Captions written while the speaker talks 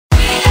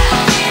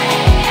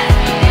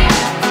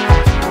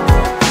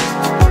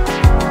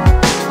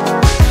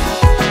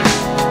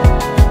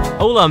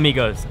Hola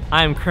amigos!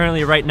 I am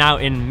currently right now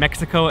in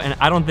Mexico and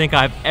I don't think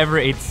I've ever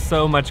ate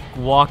so much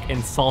guac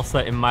and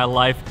salsa in my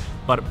life,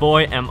 but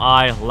boy am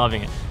I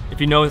loving it. If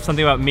you know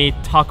something about me,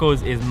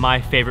 tacos is my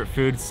favorite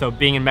food, so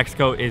being in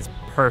Mexico is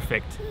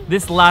perfect.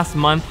 This last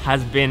month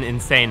has been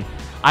insane.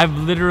 I've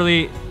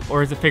literally,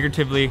 or is it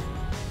figuratively,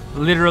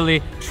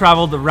 literally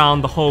traveled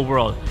around the whole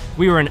world.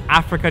 We were in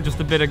Africa just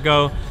a bit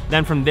ago,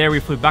 then from there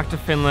we flew back to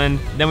Finland,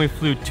 then we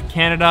flew to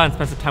Canada and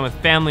spent some time with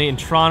family in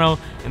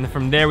Toronto, and then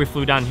from there we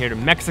flew down here to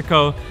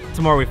Mexico.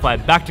 Tomorrow we fly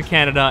back to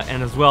Canada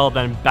and as well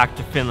then back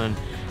to Finland.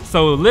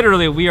 So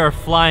literally we are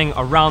flying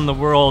around the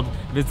world,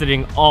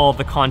 visiting all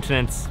the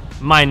continents,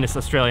 minus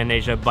Australia and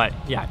Asia, but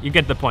yeah, you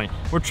get the point.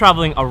 We're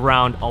traveling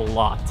around a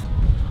lot.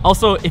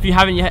 Also, if you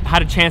haven't yet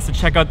had a chance to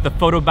check out the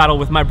photo battle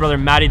with my brother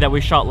Matty that we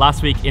shot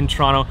last week in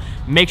Toronto,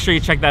 make sure you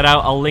check that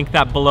out. I'll link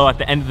that below at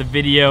the end of the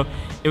video.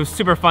 It was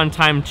super fun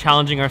time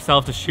challenging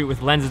ourselves to shoot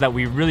with lenses that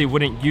we really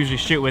wouldn't usually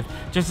shoot with,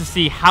 just to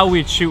see how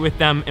we'd shoot with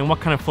them and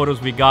what kind of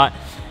photos we got.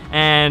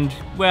 And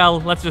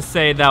well, let's just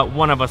say that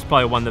one of us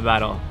probably won the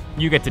battle.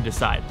 You get to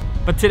decide.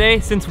 But today,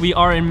 since we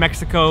are in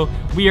Mexico,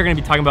 we are going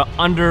to be talking about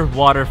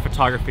underwater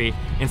photography,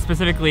 and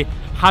specifically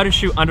how to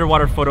shoot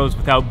underwater photos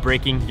without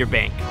breaking your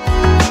bank.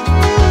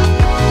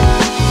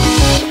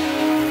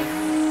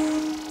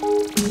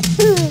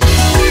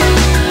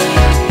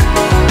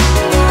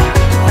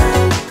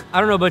 I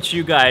don't know about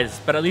you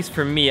guys, but at least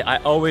for me, I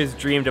always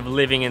dreamed of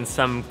living in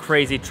some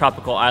crazy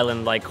tropical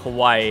island like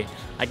Hawaii.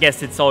 I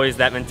guess it's always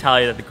that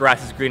mentality that the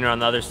grass is greener on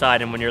the other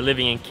side, and when you're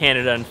living in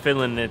Canada and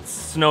Finland, it's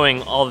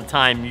snowing all the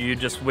time, you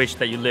just wish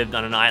that you lived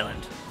on an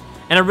island.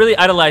 And I really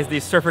idolize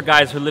these surfer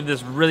guys who live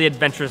this really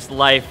adventurous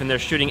life and they're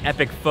shooting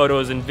epic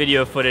photos and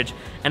video footage,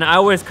 and I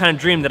always kind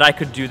of dreamed that I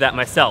could do that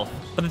myself.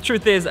 But the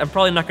truth is, I'm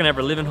probably not gonna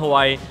ever live in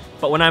Hawaii,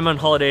 but when I'm on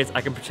holidays, I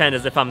can pretend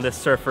as if I'm this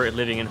surfer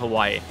living in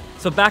Hawaii.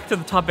 So back to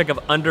the topic of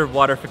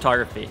underwater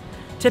photography.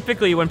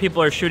 Typically, when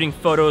people are shooting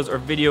photos or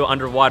video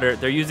underwater,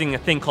 they're using a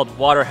thing called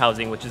water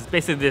housing, which is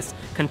basically this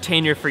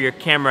container for your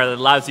camera that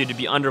allows you to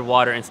be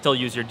underwater and still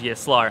use your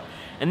DSLR.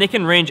 And they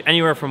can range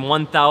anywhere from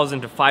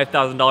 $1,000 to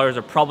 $5,000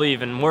 or probably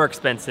even more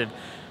expensive.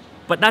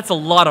 But that's a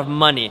lot of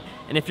money.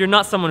 And if you're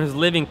not someone who's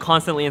living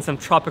constantly in some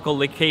tropical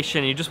location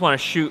and you just want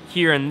to shoot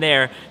here and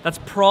there, that's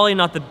probably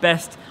not the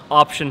best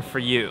option for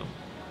you.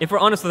 If we're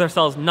honest with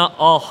ourselves, not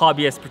all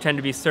hobbyists pretend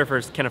to be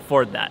surfers can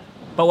afford that.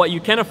 But what you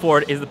can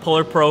afford is the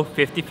Polar Pro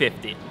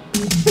 50-50.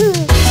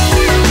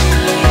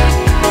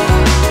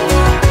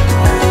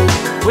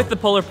 With the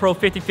Polar Pro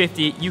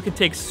 50-50, you can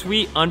take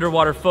sweet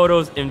underwater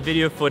photos and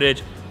video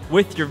footage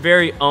with your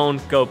very own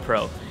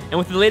GoPro. And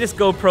with the latest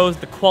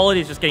GoPros, the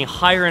quality is just getting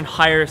higher and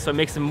higher, so it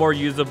makes them more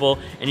usable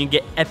and you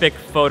get epic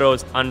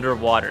photos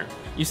underwater.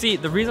 You see,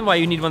 the reason why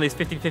you need one of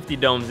these 50-50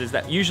 domes is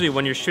that usually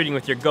when you're shooting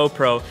with your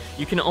GoPro,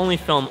 you can only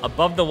film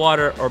above the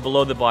water or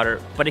below the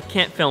water, but it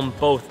can't film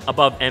both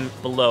above and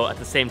below at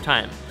the same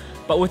time.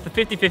 But with the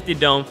 50-50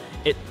 dome,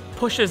 it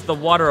pushes the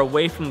water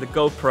away from the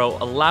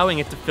GoPro, allowing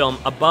it to film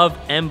above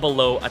and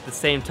below at the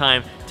same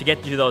time to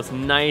get you those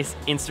nice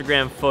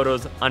Instagram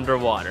photos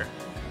underwater.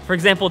 For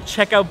example,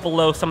 check out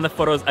below some of the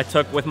photos I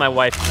took with my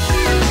wife.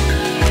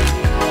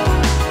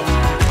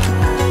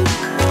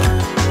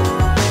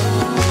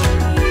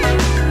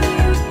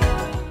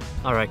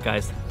 Alright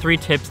guys, 3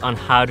 tips on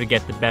how to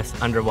get the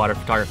best underwater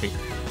photography.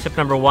 Tip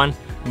number 1,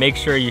 make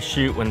sure you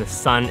shoot when the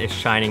sun is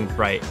shining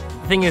bright.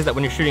 The thing is that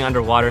when you're shooting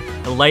underwater,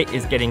 the light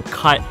is getting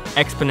cut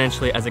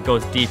exponentially as it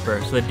goes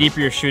deeper. So the deeper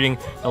you're shooting,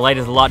 the light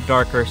is a lot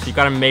darker, so you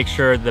gotta make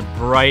sure the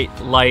bright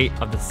light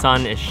of the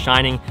sun is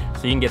shining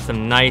so you can get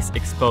some nice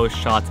exposed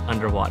shots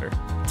underwater.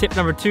 Tip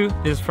number 2,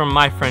 this is from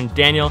my friend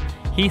Daniel.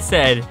 He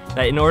said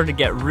that in order to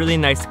get really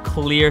nice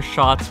clear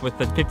shots with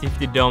the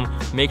 50-50 dome,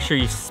 make sure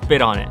you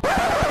spit on it.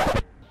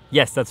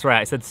 Yes, that's right,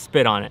 I said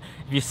spit on it.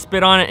 If you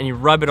spit on it and you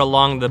rub it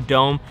along the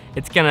dome,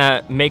 it's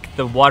gonna make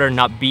the water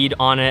not bead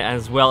on it,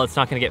 as well it's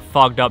not gonna get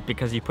fogged up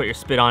because you put your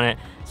spit on it.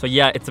 So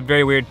yeah, it's a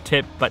very weird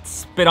tip, but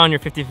spit on your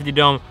 50-50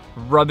 dome,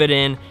 rub it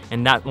in,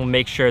 and that will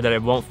make sure that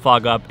it won't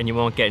fog up and you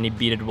won't get any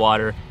beaded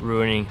water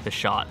ruining the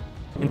shot.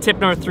 And tip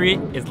number 3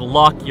 is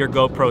lock your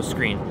GoPro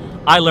screen.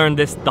 I learned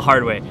this the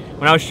hard way.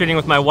 When I was shooting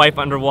with my wife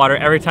underwater,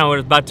 every time I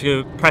was about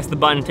to press the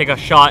button, take a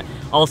shot,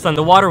 all of a sudden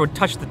the water would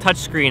touch the touch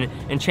screen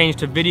and change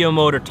to video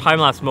mode or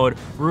time-lapse mode,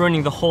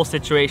 ruining the whole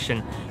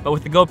situation. But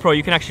with the GoPro,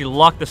 you can actually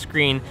lock the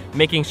screen,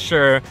 making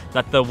sure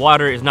that the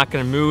water is not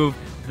gonna move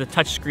the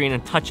touch screen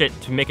and touch it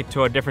to make it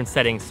to a different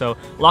setting. So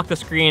lock the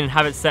screen and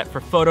have it set for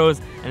photos,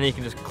 and then you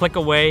can just click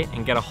away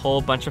and get a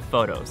whole bunch of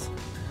photos.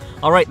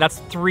 Alright, that's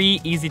 3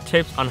 easy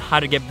tips on how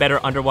to get better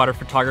underwater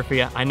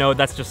photography. I know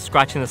that's just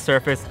scratching the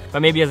surface,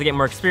 but maybe as I get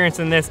more experience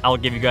in this, I'll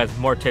give you guys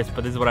more tips,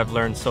 but this is what I've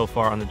learned so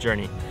far on the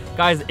journey.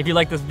 Guys, if you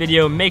like this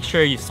video, make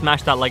sure you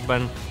smash that like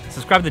button,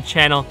 subscribe to the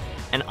channel,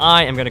 and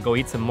I am gonna go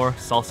eat some more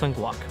salsa and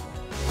guac.